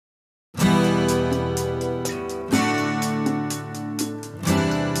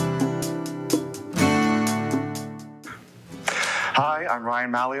Hi, I'm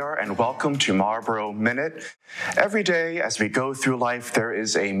Ryan Malyar, and welcome to Marlborough Minute. Every day as we go through life, there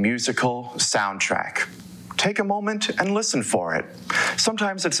is a musical soundtrack. Take a moment and listen for it.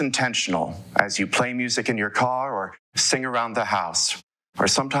 Sometimes it's intentional, as you play music in your car or sing around the house. Or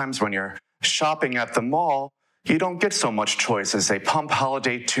sometimes when you're shopping at the mall, you don't get so much choice as they pump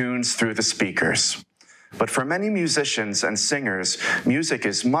holiday tunes through the speakers. But for many musicians and singers, music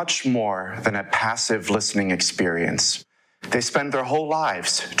is much more than a passive listening experience. They spend their whole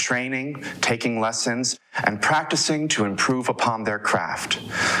lives training, taking lessons, and practicing to improve upon their craft.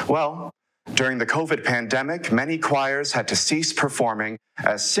 Well, during the COVID pandemic, many choirs had to cease performing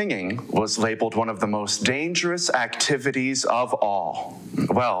as singing was labeled one of the most dangerous activities of all.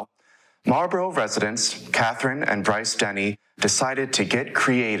 Well, Marlborough residents Kathryn and Bryce Denney decided to get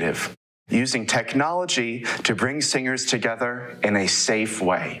creative, using technology to bring singers together in a safe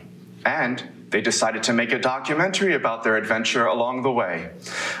way. And they decided to make a documentary about their adventure along the way.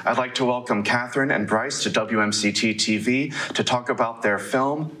 I'd like to welcome Kathryn and Bryce to WMCT-TV to talk about their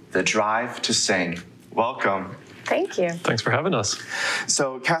film, The Drive to Sing. Welcome. Thank you. Thanks for having us.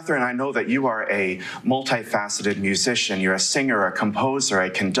 So, Kathryn, I know that you are a multifaceted musician. You're a singer, a composer, a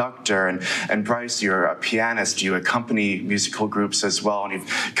conductor, and Bryce, you're a pianist. You accompany musical groups as well, and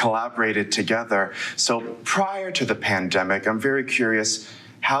you've collaborated together. So, prior to the pandemic, I'm very curious,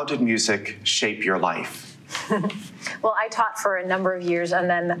 how did music shape your life? Well, I taught for a number of years, and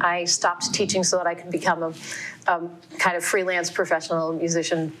then I stopped teaching so that I could become a kind of freelance professional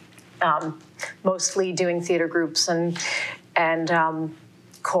musician. Mostly doing theater groups and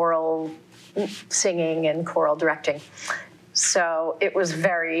choral singing and choral directing. So it was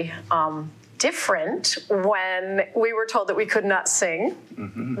very different when we were told that we could not sing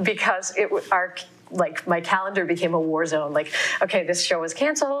because my calendar became a war zone. Like, okay, this show is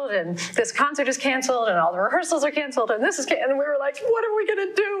canceled, and this concert is canceled, and all the rehearsals are canceled, and this is and we were like, what are we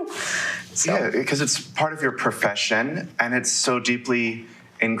gonna do? So, yeah, because it's part of your profession, and it's so deeply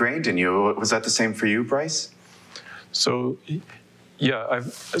ingrained in you. Was that the same for you, Bryce? So, yeah,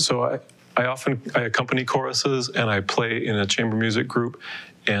 I often accompany choruses, and I play in a chamber music group,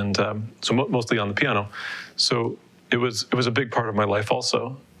 and so mostly on the piano. So it was a big part of my life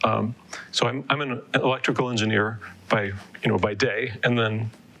also. So I'm an electrical engineer by day, and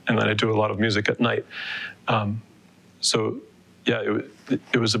then I do a lot of music at night. So yeah,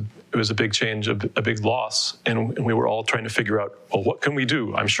 it was a big change, a big loss, and we were all trying to figure out, well, what can we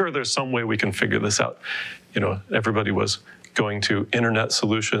do? I'm sure there's some way we can figure this out. Everybody was going to internet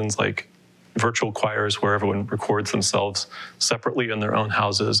solutions like virtual choirs where everyone records themselves separately in their own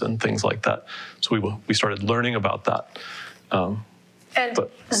houses and things like that. So we started learning about that.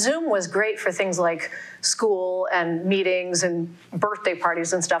 Zoom was great for things like school and meetings and birthday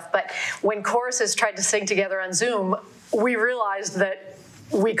parties and stuff, but when choruses tried to sing together on Zoom, we realized that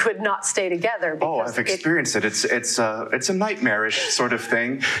we could not stay together. Oh, I've experienced it. It's a nightmarish sort of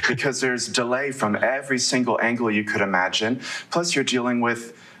thing because there's delay from every single angle you could imagine. Plus, you're dealing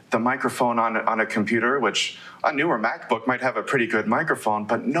with the microphone on a computer, which a newer MacBook might have a pretty good microphone,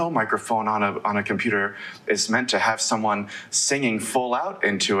 but no microphone on a computer is meant to have someone singing full out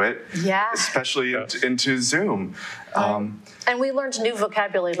into it, especially into Zoom. And we learned new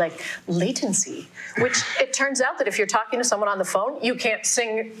vocabulary like latency, which it turns out that if you're talking to someone on the phone, you can't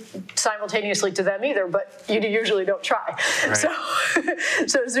sing simultaneously to them either, but you usually don't try. Right.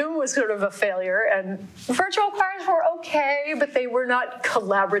 So Zoom was sort of a failure, and virtual choirs were okay, but they were not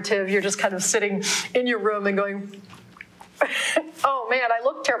collaborative. You're just kind of sitting in your room and going, oh man, I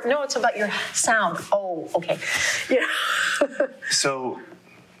look terrible. No, it's about your sound. Oh, okay. Yeah. So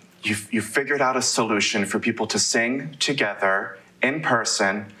you figured out a solution for people to sing together in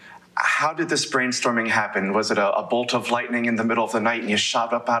person. How did this brainstorming happen? Was it a bolt of lightning in the middle of the night and you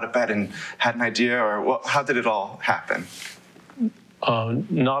shot up out of bed and had an idea, or how did it all happen?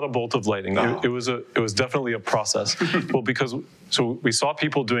 Not a bolt of lightning. No. It was definitely a process. Well, so we saw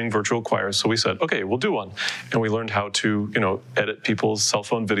people doing virtual choirs, so we said, okay, we'll do one, and we learned how to edit people's cell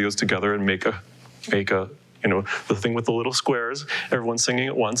phone videos together and make a the thing with the little squares, everyone singing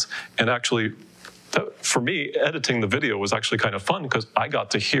at once. And actually, for me, editing the video was actually kind of fun because I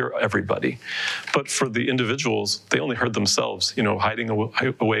got to hear everybody. But for the individuals, they only heard themselves, hiding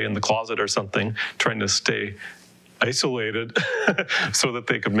away in the closet or something, trying to stay isolated so that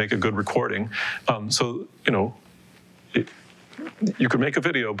they could make a good recording. you could make a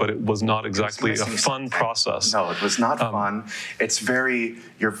video, but it was not exactly a fun process. No, it was not fun. It's very,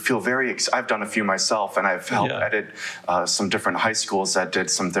 I've done a few myself, and I've helped edit some different high schools that did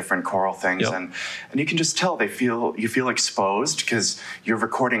some different choral things, and you can just tell you feel exposed because you're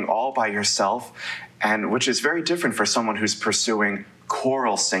recording all by yourself, and which is very different for someone who's pursuing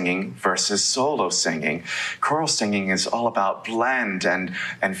choral singing versus solo singing. Choral singing is all about blend and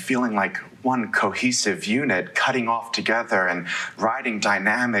feeling like one cohesive unit, cutting off together and writing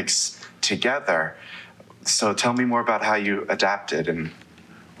dynamics together. So tell me more about how you adapted. And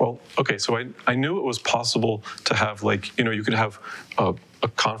well, okay, so I knew it was possible to have, like, you could have a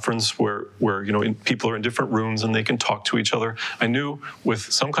conference where people are in different rooms and they can talk to each other. I knew with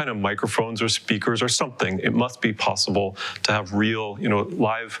some kind of microphones or speakers or something, it must be possible to have real,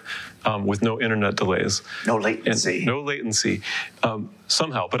 live with no internet delays. No latency. And no latency.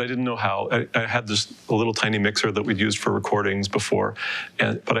 Somehow, but I didn't know how. I had a little tiny mixer that we'd used for recordings before,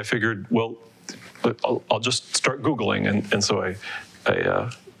 but I figured, well, I'll just start Googling, and so I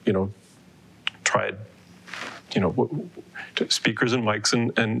tried, speakers and mics,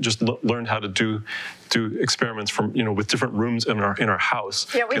 and just learned how to do experiments from with different rooms in our house.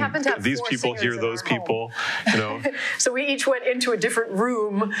 Yeah, we happen to have these 4 people hear those people, So we each went into a different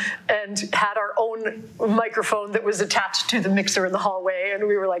room and had our own microphone that was attached to the mixer in the hallway, and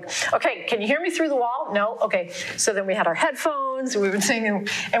we were like, okay, can you hear me through the wall? No? Okay. So then we had our headphones, and we've been singing,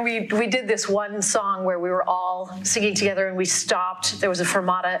 and we did this one song where we were all singing together, and we stopped. There was a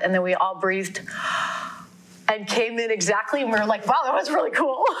fermata, and then we all breathed and came in exactly, and we were like, wow, that was really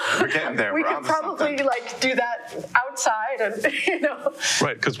cool. We're getting there. We could probably do that outside, and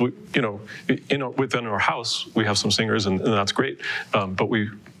Right, because within our house we have some singers, and that's great.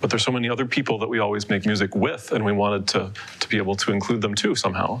 But there's so many other people that we always make music with, and we wanted to be able to include them too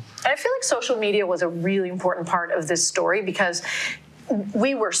somehow. And I feel like social media was a really important part of this story because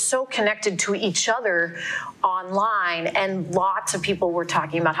we were so connected to each other online, and lots of people were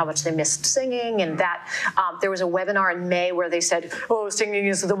talking about how much they missed singing, and that there was a webinar in May where they said, oh, singing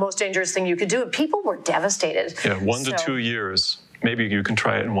is the most dangerous thing you could do, and people were devastated. Yeah, 1 to 2 years. Maybe you can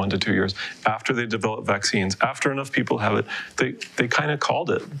try it in 1 to 2 years. After they develop vaccines, after enough people have it, they kind of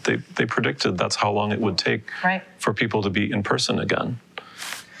called it. They predicted that's how long it would take for people to be in person again.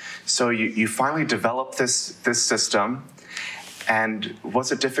 So you finally developed this system. And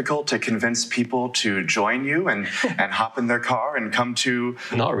was it difficult to convince people to join you and hop in their car and come to?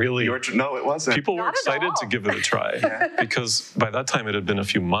 Not really. No, it wasn't. People were excited to give it a try because by that time it had been a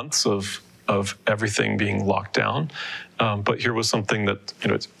few months of everything being locked down. But here was something that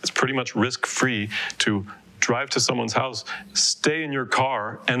it's pretty much risk-free to drive to someone's house, stay in your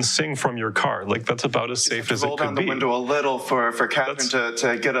car, and sing from your car. Like, that's about as safe as it could be. Roll down the window a little for Kathryn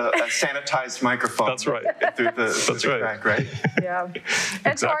to get a sanitized microphone. That's right. Through the crack, right? Yeah.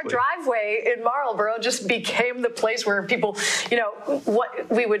 And so our driveway in Marlborough just became the place where people,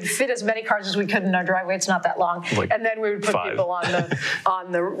 we would fit as many cars as we could in our driveway. It's not that long. And then we would put 5 people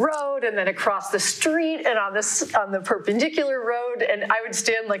on the road, and then across the street, and on the perpendicular road. And I would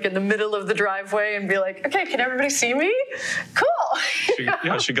stand in the middle of the driveway and be like, okay, can everybody see me?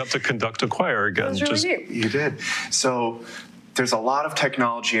 Cool. She got to conduct a choir again. That was really neat. You did. So there's a lot of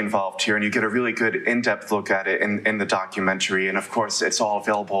technology involved here, and you get a really good in-depth look at it in the documentary. And of course, it's all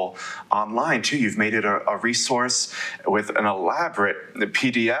available online too. You've made it a resource with an elaborate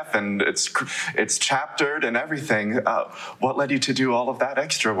PDF, and it's chaptered and everything. What led you to do all of that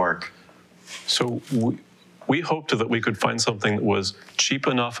extra work? So we hoped that we could find something that was cheap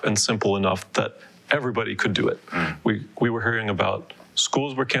enough and simple enough that everybody could do it. We were hearing about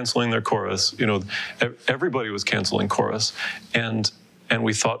schools were canceling their chorus. Everybody was canceling chorus, and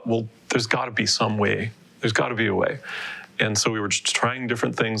we thought, well, there's got to be some way. There's got to be a way. And so we were just trying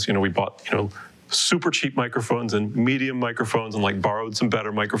different things. We bought super cheap microphones and medium microphones, and borrowed some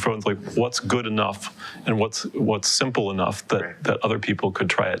better microphones. What's good enough, and what's simple enough that other people could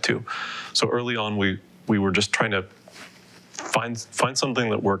try it too. So early on, we were just trying to find something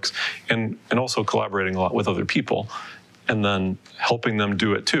that works, and also collaborating a lot with other people, and then helping them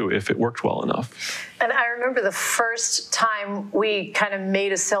do it too if it worked well enough. And I remember the first time we kind of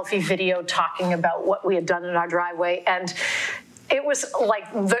made a selfie video talking about what we had done in our driveway, and it was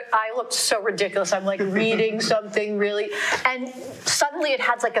I looked so ridiculous. I'm reading something really, and suddenly it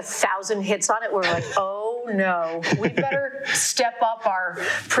had 1,000 hits on it. We're like, oh no, we better step up our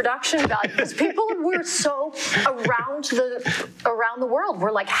production value, because people were so around the world.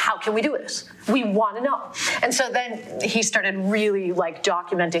 We're like, how can we do this? We want to know. And so then he started really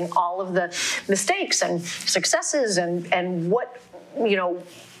documenting all of the mistakes and successes and what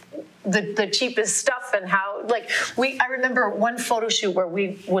the cheapest stuff, and how, like, I remember one photo shoot where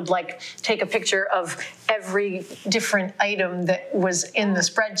we would like take a picture of every different item that was in the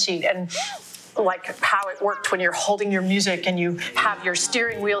spreadsheet, and like how it worked when you're holding your music and you have your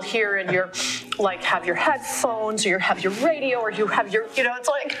steering wheel here and you're like have your headphones, or you have your radio, or you have your, it's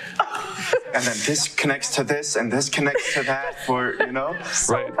like and then this connects to this and this connects to that for,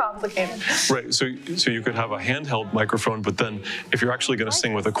 so complicated. Right. So you could have a handheld microphone, but then if you're actually going to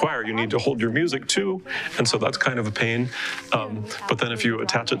sing with a choir, you need to hold your music too, and so that's kind of a pain. But then if you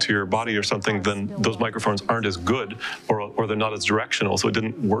attach it to your body or something, then those microphones aren't as good, or they're not as directional, so it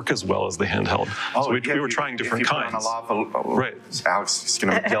didn't work as well as the handheld. Oh, so we were trying different kinds. Right. Alex is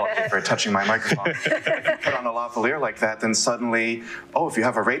going to yell at me for touching my microphone. Put on a lavalier like that, then suddenly, if you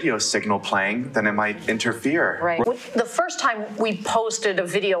have a radio signal playing, then it might interfere. Right. The first time we posted a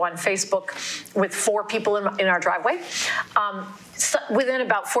video on Facebook with 4 people in our driveway, within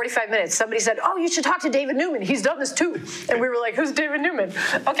about 45 minutes, somebody said, "Oh, you should talk to David Newman. He's done this too." And we were like, "Who's David Newman?"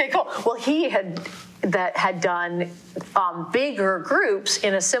 Okay, cool. Well, he had done bigger groups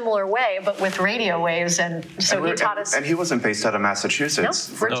in a similar way, but with radio waves, and so he taught us. And he wasn't based out of Massachusetts.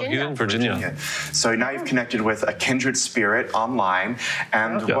 No, Virginia. No, he's in Virginia. So now you've connected with a kindred spirit online,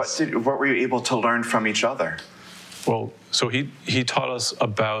 and what were you able to learn from each other? Well, so he taught us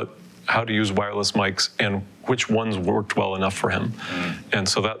about how to use wireless mics and which ones worked well enough for him. And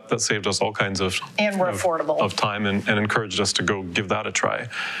so that saved us all kinds of affordable of time, and encouraged us to go give that a try.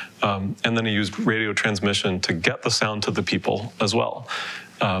 And then he used radio transmission to get the sound to the people as well.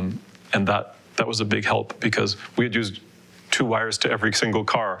 And that was a big help, because we had used 2 wires to every single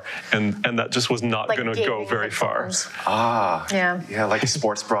car, and that just was not going to go very far. Yeah, like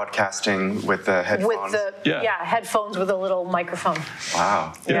sports broadcasting with the headphones. With the headphones with a little microphone.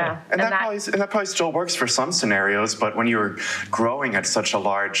 Wow. Yeah. And that probably still works for some scenarios, but when you're growing at such a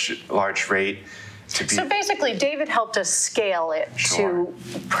large rate. So basically, David helped us scale it to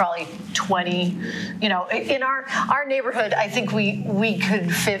probably 20. In our neighborhood, I think we could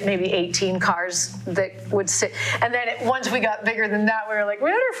fit maybe 18 cars that would sit. And then once we got bigger than that, we were like, we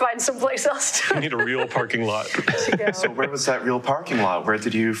better find someplace else to. We need a real parking lot. So where was that real parking lot? Where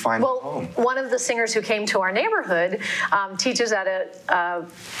did you find a home? One of the singers who came to our neighborhood teaches at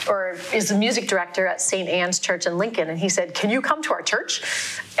or is the music director at St. Anne's Church in Lincoln, and he said, "Can you come to our church?"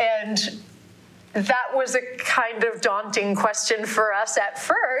 And that was a kind of daunting question for us at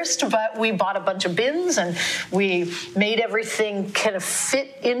first, but we bought a bunch of bins and we made everything kind of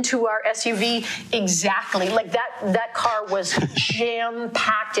fit into our SUV exactly. Like that car was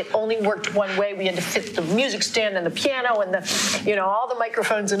jam-packed. It only worked one way. We had to fit the music stand and the piano and the, all the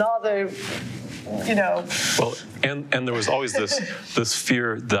microphones and all the, Well, and there was always this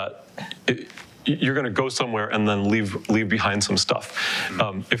fear that you're going to go somewhere and then leave behind some stuff.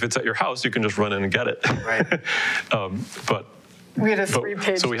 If it's at your house, you can just run in and get it. Right. But we had a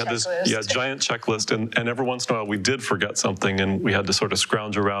 3-page so we had checklist. this giant checklist, and every once in a while we did forget something, and we had to sort of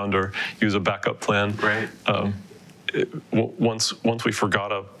scrounge around or use a backup plan. Right. Once we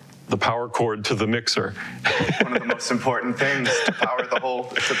forgot the power cord to the mixer. One of the most important things to power the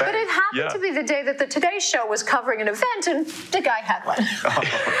whole shebang. But it happened to be the day that the Today Show was covering an event, and the guy had one.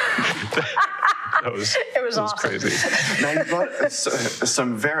 It was awesome. Crazy. Now you brought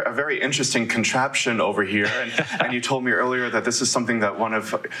a very interesting contraption over here, and you told me earlier that this is something that one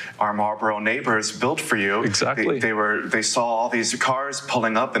of our Marlborough neighbors built for you. Exactly. They saw all these cars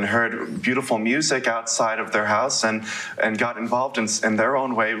pulling up and heard beautiful music outside of their house and got involved in their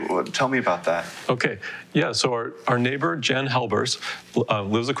own way. Tell me about that. Okay. Yeah, so our neighbor, Jen Helbers,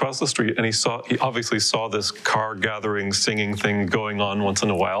 lives across the street, and he obviously saw this car gathering, singing thing going on once in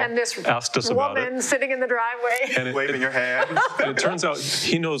a while. And this asked us about it. woman sitting in the driveway. And waving your hand. And it turns out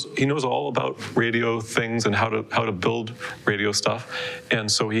he knows all about radio things and how to build radio stuff.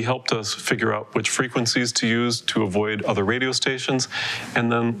 And so he helped us figure out which frequencies to use to avoid other radio stations.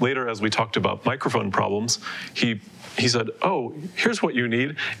 And then later, as we talked about microphone problems, he said, "Oh, here's what you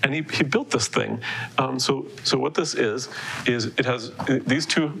need," and he built this thing. So what this is it has these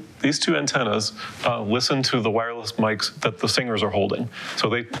two antennas listen to the wireless mics that the singers are holding. So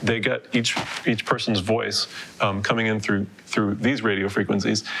they get each person's voice coming in through these radio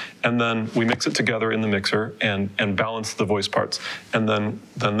frequencies, and then we mix it together in the mixer and balance the voice parts, and then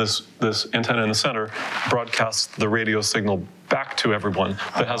this antenna in the center broadcasts the radio signal back to everyone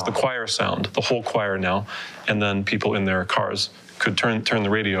that has the choir sound, the whole choir now, and then people in their cars could turn the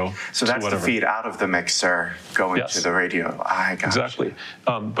radio. So that's the feed out of the mixer going to the radio. I got exactly.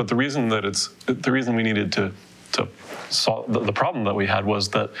 But the reason we needed to solve the problem that we had was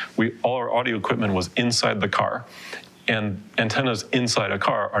that all our audio equipment was inside the car. And antennas inside a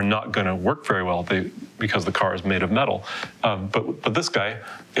car are not going to work very well because the car is made of metal. But this guy,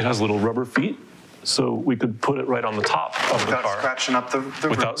 it has little rubber feet, so we could put it right on the top of the car. Without scratching up the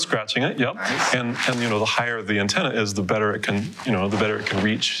Without roof. scratching it, yep. Nice. And you know, the higher the antenna is, the better it can, you know, the better it can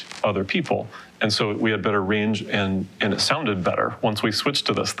reach other people. And so we had better range, and it sounded better once we switched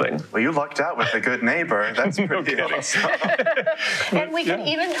to this thing. Well, you lucked out with a good neighbor. That's pretty awesome. And we could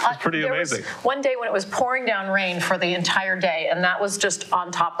even, pretty there amazing. was one day when it was pouring down rain for the entire day, and that was just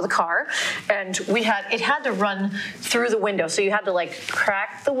on top of the car. And it had to run through the window. So you had to like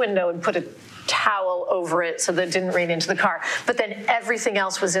crack the window and put a towel over it so that it didn't rain into the car. But then everything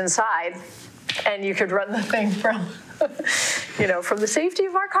else was inside, and you could run the thing from, you know, from the safety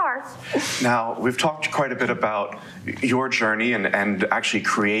of our car. Now, we've talked quite a bit about your journey and actually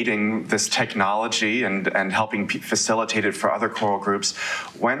creating this technology and helping facilitate it for other choral groups.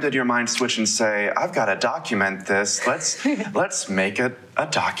 When did your mind switch and say, I've got to document this, let's make it a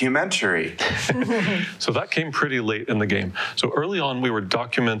documentary? So that came pretty late in the game. So early on, we were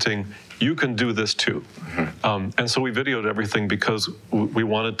documenting, you can do this too. And so we videoed everything because we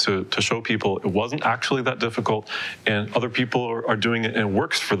wanted to show people it wasn't actually that difficult, and other people are doing it and it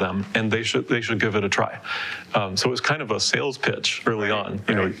works for them, and they should give it a try. So it was kind of a sales pitch early on.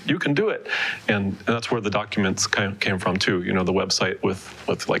 You know, you can do it, and that's where the documents kind of came from too. You know, the website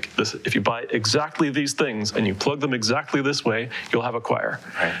with like this: if you buy exactly these things and you plug them exactly this way, you'll have a choir.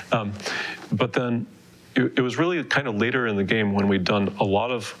 Right. But then it was really kind of later in the game when we'd done a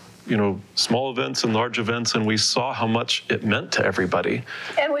lot of, you know, small events and large events, and we saw how much it meant to everybody.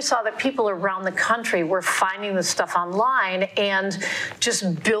 And we saw that people around the country were finding this stuff online and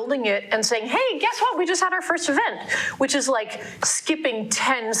just building it and saying, hey, guess what? We just had our first event, which is like skipping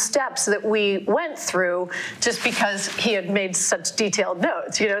 10 steps that we went through just because he had made such detailed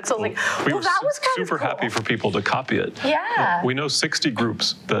notes. You know, it's like, well, that was kind of super cool. happy for people to copy it. Yeah. We know 60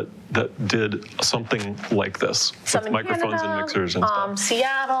 groups that did something like this, Some with in microphones Canada, and mixers and stuff.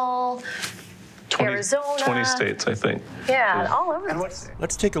 Seattle, 20, Arizona. 20 states, I think. Yeah, all over.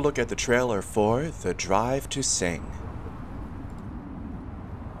 Let's take a look at the trailer for The Drive to Sing.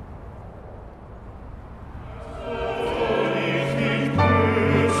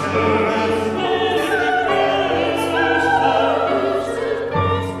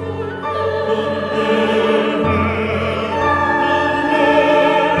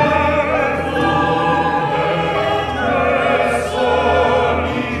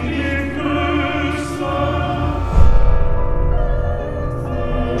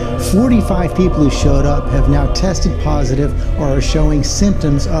 Five people who showed up have now tested positive or are showing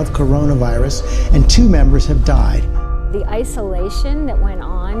symptoms of coronavirus, and 2 members have died. The isolation that went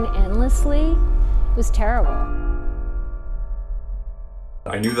on endlessly was terrible.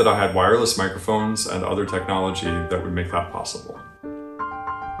 I knew that I had wireless microphones and other technology that would make that possible.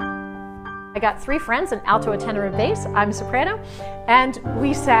 I got 3 friends, an alto, a tenor, and bass. I'm a soprano, and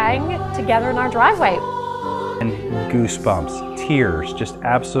we sang together in our driveway. And goosebumps, tears, just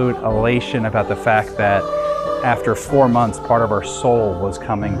absolute elation about the fact that after 4 months, part of our soul was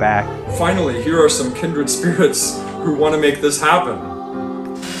coming back. Finally, here are some kindred spirits who want to make this happen.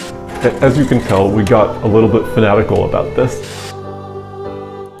 As you can tell, we got a little bit fanatical about this.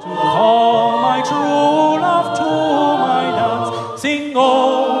 To call my true love to my dance, sing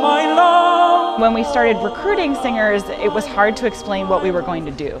oh my love. When we started recruiting singers, it was hard to explain what we were going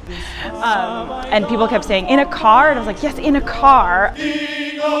to do. And people kept saying, in a car? And I was like, yes, in a car.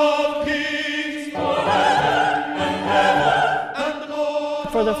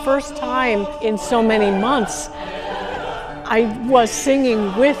 For the first time in so many months, I was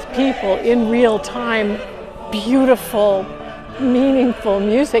singing with people in real time, beautiful, meaningful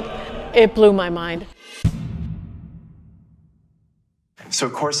music. It blew my mind. So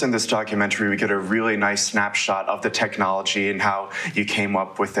of course in this documentary we get a really nice snapshot of the technology and how you came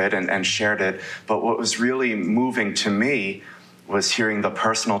up with it and shared it. But what was really moving to me was hearing the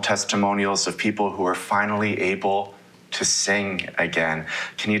personal testimonials of people who were finally able to sing again.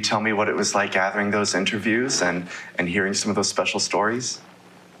 Can you tell me what it was like gathering those interviews and hearing some of those special stories?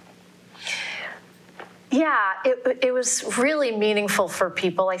 Yeah, it was really meaningful for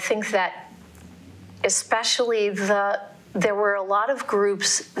people. I think that especially there were a lot of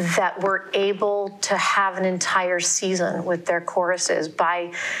groups that were able to have an entire season with their choruses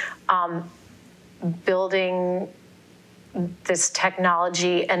by building this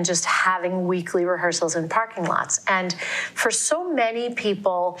technology and just having weekly rehearsals in parking lots. And for so many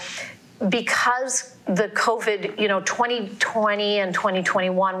people, because the COVID, 2020 and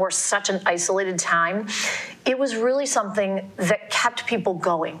 2021 were such an isolated time, it was really something that kept people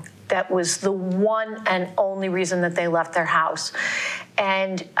going. that was the one and only reason that they left their house.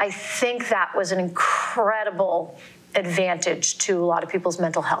 And I think that was an incredible advantage to a lot of people's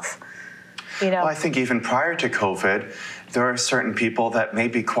mental health. Well, I think even prior to COVID, there are certain people that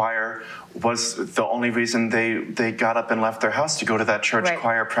maybe choir was the only reason they got up and left their house to go to that church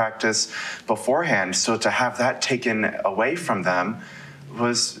choir practice beforehand. So to have that taken away from them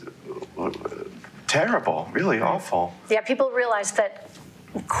was terrible, really awful. Yeah, people realize that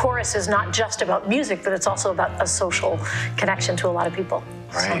chorus is not just about music, but it's also about a social connection to a lot of people.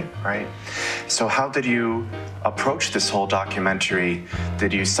 Right, right. So how did you approach this whole documentary?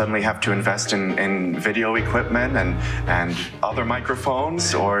 Did you suddenly have to invest in video equipment and other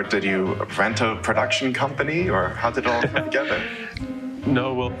microphones, or did you rent a production company, or how did it all come together?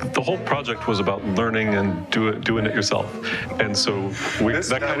 No, well, the whole project was about learning and doing it yourself, and so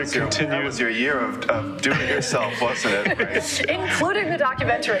that kind of continued. That was your year of doing it yourself, wasn't it? Right? Including the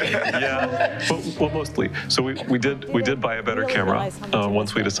documentary. Yeah, well, mostly. So we did buy a better camera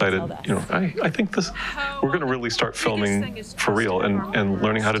once we decided. I think we're going to really start filming for real and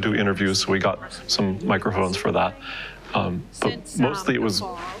learning how to do interviews. So we got some microphones for that, but mostly it was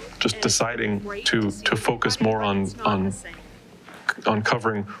just deciding to focus more on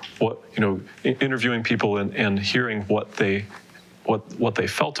covering what, interviewing people and hearing what they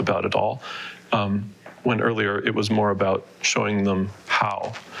felt about it all, when earlier it was more about showing them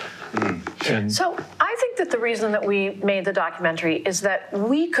how. And so I think that the reason that we made the documentary is that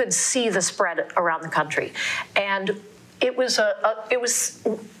we could see the spread around the country, and it was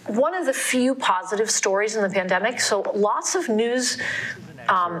one of the few positive stories in the pandemic. So lots of news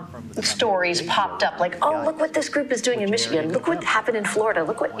stories popped up, like, oh, look what this group is doing in Michigan, look what happened in Florida,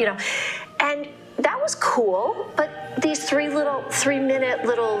 look what, and that was cool, but these 3-minute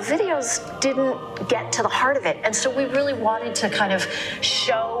little videos didn't get to the heart of it. And so we really wanted to kind of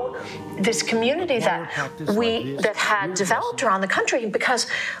show this community that had developed around the country, because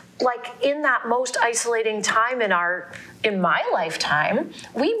like in that most isolating time in my lifetime,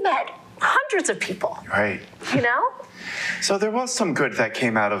 we met hundreds of people. Right. So there was some good that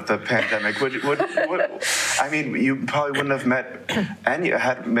came out of the pandemic. I mean, you probably wouldn't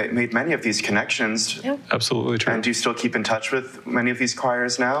have made many of these connections. Yeah. Absolutely true. And do you still keep in touch with many of these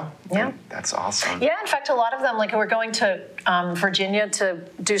choirs now? Yeah. That's awesome. Yeah, in fact, a lot of them, like we're going to Virginia to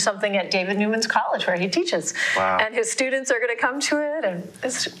do something at David Newman's college where he teaches. Wow. And his students are going to come to it, and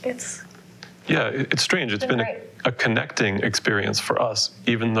it's yeah, it's strange. It's been a connecting experience for us,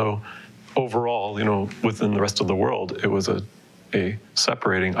 even though overall, within the rest of the world, it was a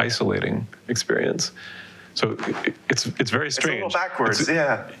separating, isolating experience. So it's very strange. It's a little backwards,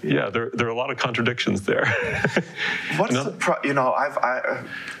 yeah. Yeah, there are a lot of contradictions there. What's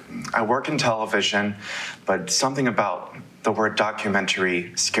I work in television, but something about the word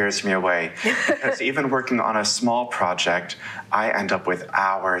documentary scares me away, because even working on a small project, I end up with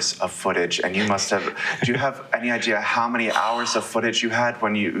hours of footage, and you must have, do you have any idea how many hours of footage you had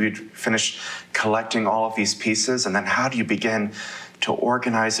when you'd finished collecting all of these pieces, and then how do you begin to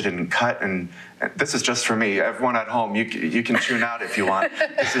organize it and cut? And this is just for me. Everyone at home, you can tune out if you want.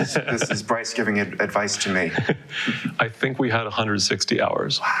 This is Bryce giving advice to me. I think we had 160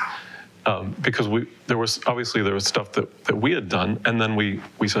 hours. Wow. Because there was stuff that we had done, and then we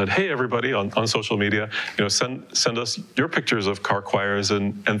said, hey, everybody on social media, send us your pictures of car choirs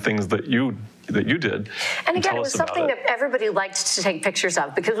and things that you did. And again, it was something that everybody liked to take pictures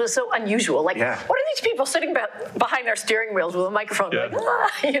of, because it was so unusual. Like, what are these people sitting behind their steering wheels with a microphone? Yeah.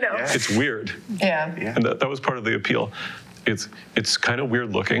 Like, It's weird. Yeah. And that was part of the appeal. It's kind of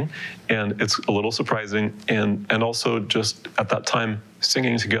weird looking, and it's a little surprising, and also just at that time,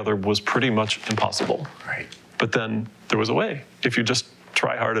 singing together was pretty much impossible. Right. But then there was a way, if you just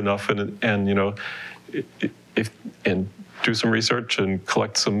try hard enough and do some research and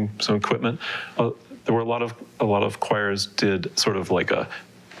collect some equipment. There were a lot of choirs did sort of like a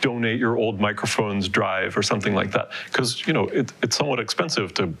donate your old microphones drive or something like that, because it's somewhat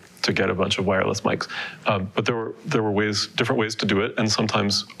expensive to get a bunch of wireless mics, but there were different ways to do it, and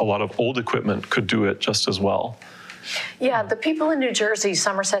sometimes a lot of old equipment could do it just as well. Yeah, the people in New Jersey,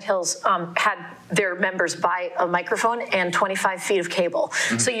 Somerset Hills, had their members buy a microphone and 25 feet of cable.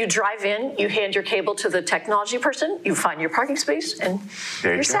 Mm-hmm. So you drive in, you hand your cable to the technology person, you find your parking space, and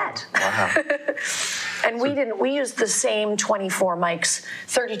you're set. Wow. And we used the same 24 mics,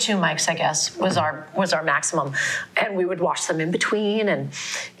 32 mics, I guess, was our maximum. And we would watch them in between, and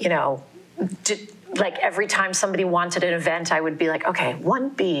like every time somebody wanted an event, I would be like, okay,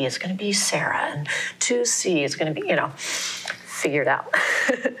 1B is going to be Sarah, and 2C is going to be, figured out.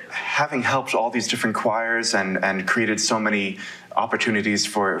 Having helped all these different choirs and created so many opportunities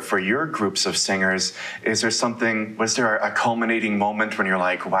for your groups of singers, was there a culminating moment when you're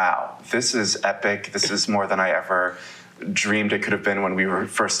like, wow, this is epic, this is more than I ever dreamed it could have been when we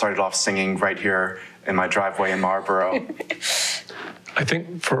first started off singing right here in my driveway in Marlborough? I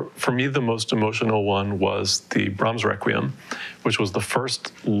think for me, the most emotional one was the Brahms Requiem, which was the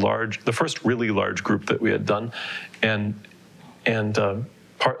first really large group that we had done. And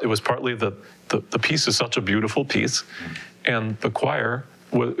it was partly the piece is such a beautiful piece, and the choir,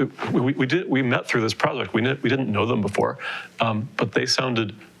 we met through this project. We didn't know them before, but they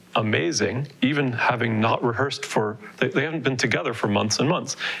sounded amazing, even having not rehearsed they haven't been together for months and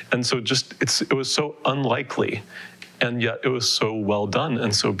months. And so it was so unlikely, and yet it was so well done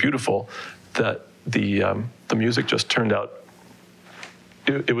and so beautiful that the music just turned out,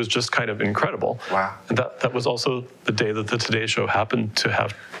 it was just kind of incredible. Wow. And that was also the day that the Today Show happened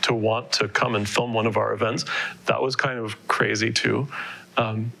to want to come and film one of our events. That was kind of crazy too.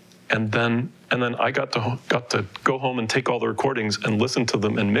 And then I got to go home and take all the recordings and listen to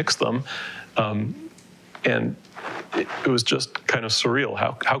them and mix them. And it was just kind of surreal.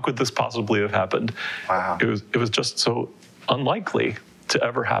 How could this possibly have happened? Wow. It was just so unlikely to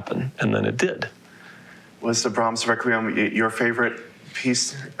ever happen, and then it did. Was the Brahms Requiem your favorite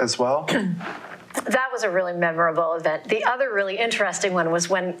piece as well? That was a really memorable event. The other really interesting one was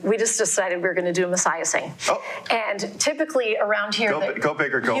when we just decided we were going to do a Messiah Sing. Oh. And typically around here, go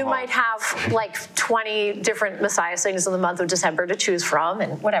big or go home. You might have like 20 different Messiah Sings in the month of December to choose from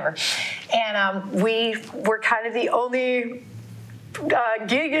and whatever. And we were kind of the only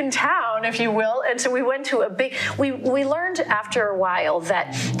gig in town, if you will, and so we went to a big, we learned after a while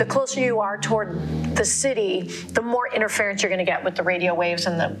that the closer you are toward the city, the more interference you're going to get with the radio waves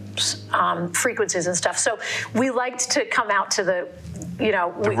and the frequencies and stuff. So we liked to come out to the,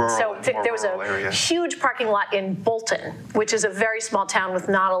 there was a huge parking lot in Bolton, which is a very small town with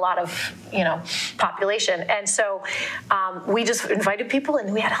not a lot of, population. And so we just invited people,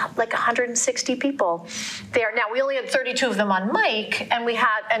 and we had like 160 people there. Now, we only had 32 of them on mic,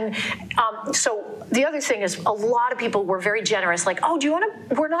 so the other thing is a lot of people were very generous, like, oh,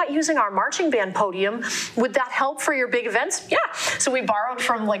 we're not using our marching band podium. Would that help for your big events? Yeah. So we borrowed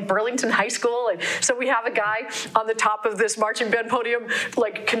from like Burlington High School, and so we have a guy on the top of this marching band podium,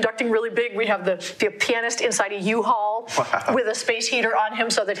 like conducting really big. We have the pianist inside a U-Haul with a space heater on him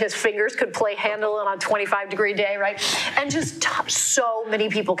so that his fingers could play handle on a 25-degree day, right? And just so many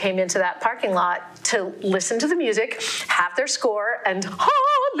people came into that parking lot to listen to the music, have their score, and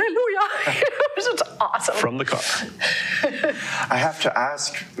hallelujah! It was just awesome. From the car. I have to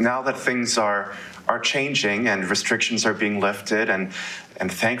ask, now that things are changing and restrictions are being lifted, and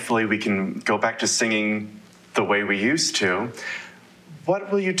thankfully we can go back to singing the way we used to,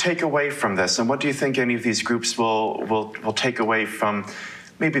 what will you take away from this? And what do you think any of these groups will take away from,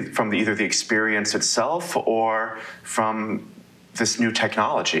 maybe from either the experience itself or from this new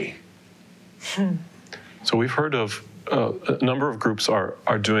technology? So we've heard of a number of groups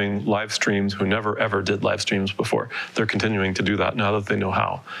are doing live streams who never ever did live streams before. They're continuing to do that now that they know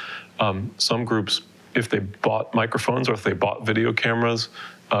how. Some groups, if they bought microphones or if they bought video cameras,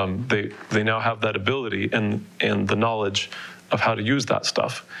 they now have that ability and the knowledge of how to use that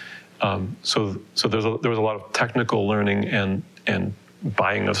stuff. So there was a lot of technical learning and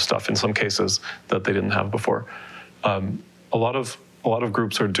buying of stuff in some cases that they didn't have before. A lot of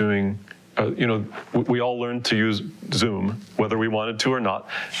groups are doing. We all learned to use Zoom, whether we wanted to or not,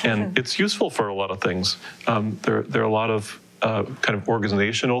 and it's useful for a lot of things. There are a lot of kind of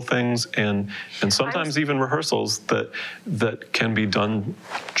organizational things and sometimes even rehearsals that can be done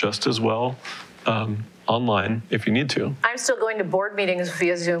just as well online if you need to. I'm still going to board meetings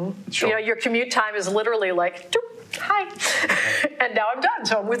via Zoom. Sure. Your commute time is literally like, hi, and now I'm done,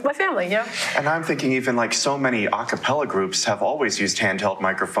 so I'm with my family, And I'm thinking even like so many a cappella groups have always used handheld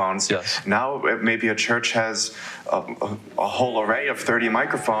microphones. Yes. Now maybe a church has a whole array of 30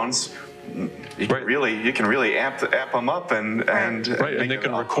 microphones. You can really amp them up and they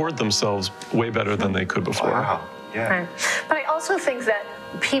can record themselves way better than they could before. Wow. Yeah. Right. But I also think that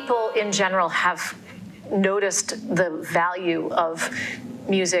people in general have noticed the value of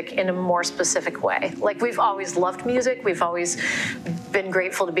music in a more specific way. Like, we've always loved music, we've always been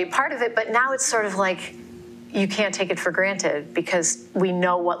grateful to be part of it, but now it's sort of like you can't take it for granted because we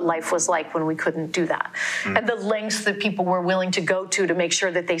know what life was like when we couldn't do that. And the lengths that people were willing to go to make sure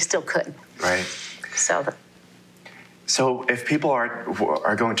that they still could. Right. So if people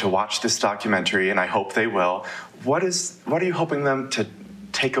are going to watch this documentary, and I hope they will, what are you hoping them to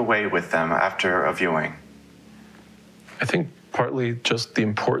take away with them after a viewing? I think partly just the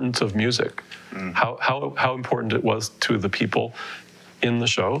importance of music, how important it was to the people in the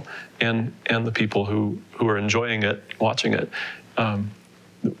show and the people who are enjoying it, watching it.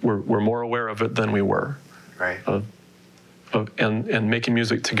 We're more aware of it than we were. Right. And making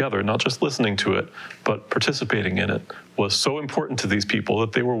music together, not just listening to it, but participating in it, was so important to these people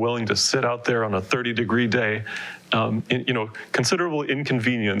that they were willing to sit out there on a 30-degree day, considerable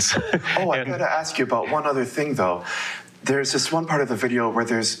inconvenience. Oh, I gotta ask you about one other thing, though. There's this one part of the video where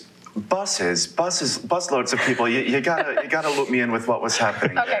there's busloads of people. You gotta loop me in with what was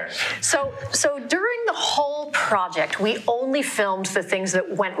happening there. So during the whole project, we only filmed the things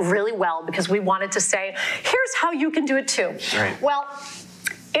that went really well because we wanted to say, here's how you can do it too. Right. Well,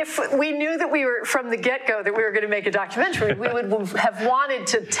 if we knew that we were, from the get-go, that we were going to make a documentary, we would have wanted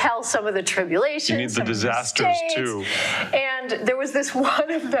to tell some of the tribulations. You need the disasters too. And there was this one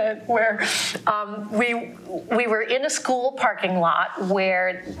event where we were in a school parking lot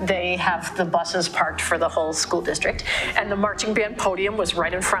where they have the buses parked for the whole school district, and the marching band podium was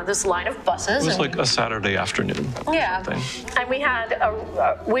right in front of this line of buses. It was like a Saturday afternoon. Yeah, and we had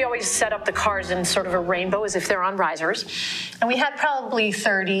we always set up the cars in sort of a rainbow as if they're on risers, and we had probably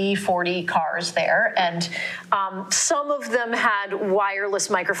 30, 40 cars there, and some of them had wireless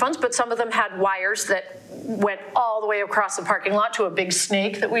microphones, but some of them had wires that went all the way across the parking lot to a big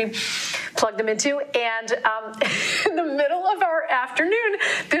snake that we plugged them into. And in the middle of our afternoon,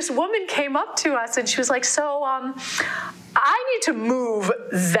 this woman came up to us and she was like, so I need to move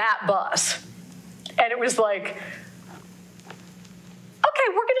that bus. And it was like, okay,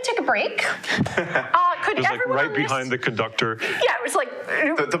 we're going to take a break. Could it was everyone like right behind the conductor. Yeah, it was like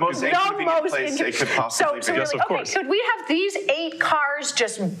the most inconvenient place it could possibly be. So we were like, okay, could we have these 8 cars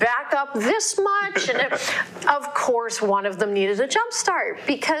just back up this much? And of course, one of them needed a jump start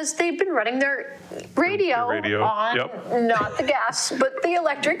because they'd been running their radio on, not the gas, but the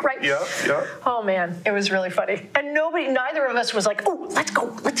electric, right? Yep. Oh man, it was really funny. And neither of us was like, oh,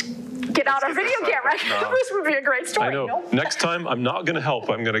 let's get out our video camera. No. This would be a great story. I know. Nope. Next time, I'm not going to help.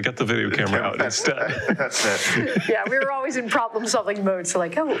 I'm going to get the video camera out instead. That's it. Yeah, we were always in problem-solving mode. So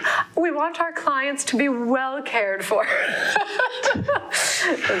like, oh, we want our clients to be well cared for.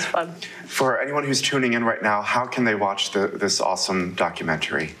 It was fun. For anyone who's tuning in right now, how can they watch this awesome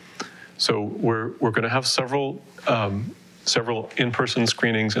documentary? So we're going to have several in-person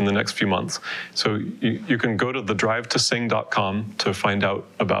screenings in the next few months. So you can go to thedrivetosing.com to find out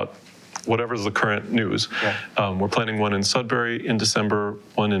about whatever's the current news. Yeah. We're planning one in Sudbury in December,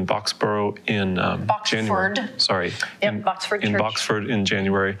 one in Boxborough in January. Sorry. Yep, Boxford in Church. Boxford in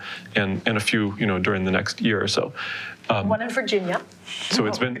January, and a few during the next year or so. One in Virginia. So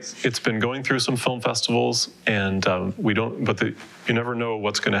it's been going through some film festivals, and you never know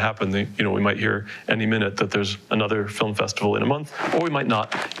what's going to happen. We might hear any minute that there's another film festival in a month, or we might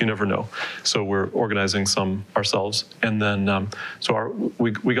not. You never know. So we're organizing some ourselves, and then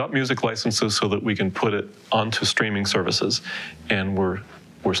we got music licenses so that we can put it onto streaming services, and we're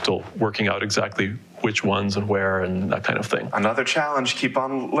still working out exactly which ones and where and that kind of thing. Another challenge, keep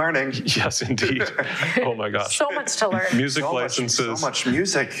on learning. Yes, indeed. Oh my gosh. So much to learn. Music licenses. So much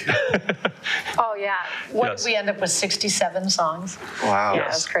music. Oh yeah. What did we end up with? 67 songs. Wow. Yeah,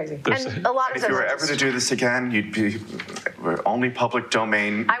 that's crazy. And a lot of if you were ever to do this again, you'd be only public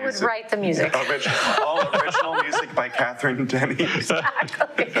domain. I would write the music. All original music by Kathryn Denney.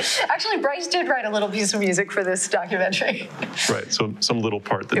 Exactly. Actually, Bryce did write a little piece of music for this documentary. Right. So some little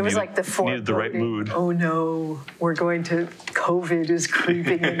part that needed the right mood. Oh no, COVID is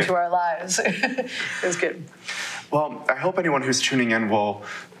creeping into our lives. It was good. Well, I hope anyone who's tuning in will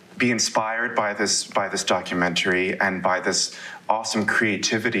be inspired by this documentary and by this awesome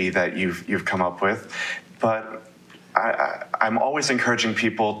creativity that you've come up with. But I'm always encouraging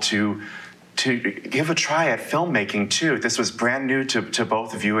people to give a try at filmmaking too. This was brand new to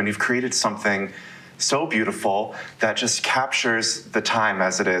both of you, and you've created something so beautiful that just captures the time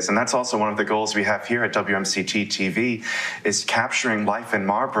as it is. And that's also one of the goals we have here at WMCT-TV, is capturing life in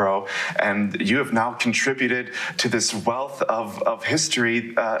Marlborough. And you have now contributed to this wealth of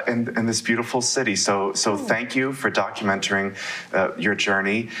history in this beautiful city. So thank you for documenting your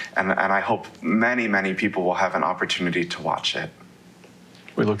journey. And I hope many, many people will have an opportunity to watch it.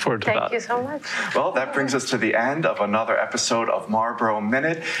 We look forward to that. Thank you so much. Well, that brings us to the end of another episode of Marlborough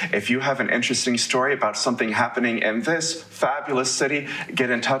Minute. If you have an interesting story about something happening in this fabulous city, get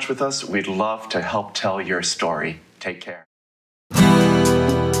in touch with us. We'd love to help tell your story. Take care.